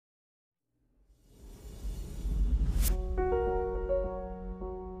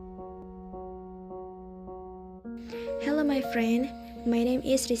my friend. My name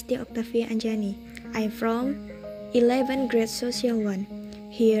is Risti Octavia Anjani. I'm from 11th grade Social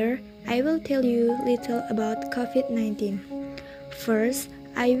 1. Here, I will tell you little about COVID-19. First,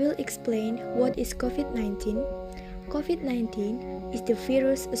 I will explain what is COVID-19. COVID-19 is the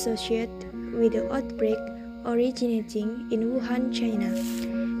virus associated with the outbreak originating in Wuhan, China.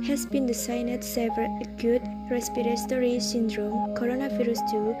 Has been designated severe acute respiratory syndrome coronavirus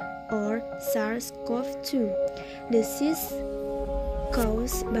 2 or SARS-CoV-2. The disease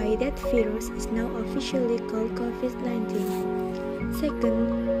caused by that virus is now officially called COVID-19.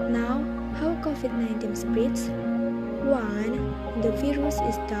 Second, now how COVID-19 spreads? 1. The virus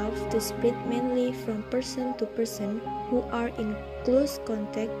is thought to spread mainly from person to person who are in close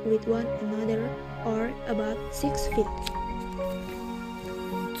contact with one another or about 6 feet.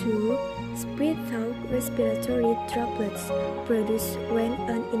 2. Spread through respiratory droplets produced when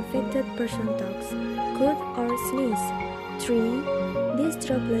an infected person talks, coughs, or sneezes. 3. These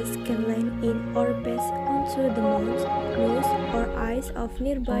droplets can land in or pass onto the mouth, nose, or eyes of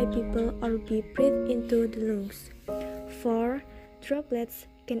nearby people or be breathed into the lungs. 4. Droplets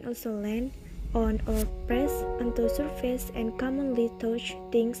can also land on or press onto surface and commonly touch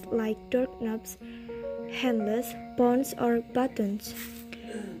things like doorknobs, handles, phones, or buttons.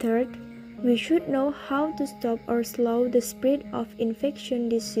 Third, we should know how to stop or slow the spread of infection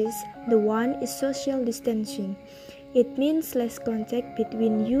disease. The one is social distancing. It means less contact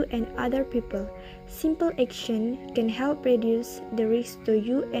between you and other people. Simple action can help reduce the risk to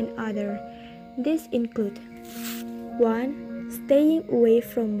you and others. These include 1. Staying away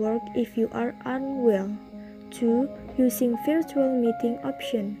from work if you are unwell. 2. Using virtual meeting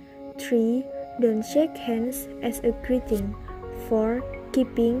option. 3. Don't shake hands as a greeting. 4.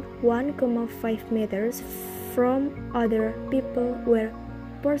 Keeping 1.5 meters from other people where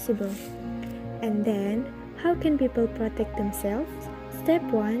possible. And then, how can people protect themselves? Step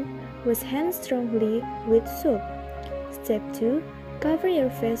 1. Wash hands strongly with soap. Step 2. Cover your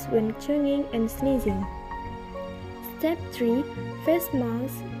face when chewing and sneezing. Step 3. Face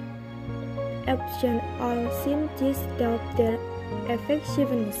mask option all seem to stop their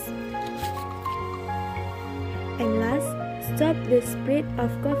effectiveness. And last, stop the spread of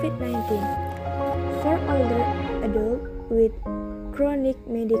COVID-19. For older adults with chronic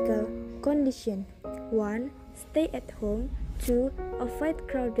medical condition. 1. Stay at home. 2. Avoid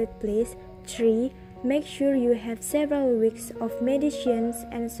crowded places. 3. Make sure you have several weeks of medicines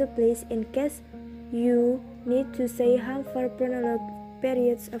and supplies in case you need to stay home for prolonged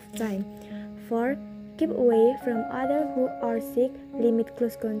periods of time. 4. Keep away from others who are sick. Limit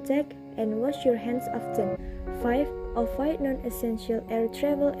close contact and wash your hands often. 5. Avoid non-essential air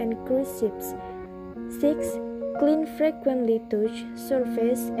travel and cruise ships. 6. Clean frequently touch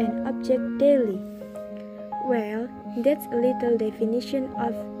surface and object daily. Well, that's a little definition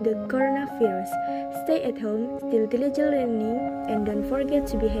of the coronavirus. Stay at home, still diligently learning, and don't forget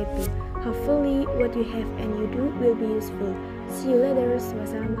to be happy. Hopefully, what you have and you do will be useful. See you later.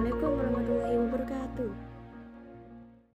 Wassalamualaikum warahmatullahi wabarakatuh.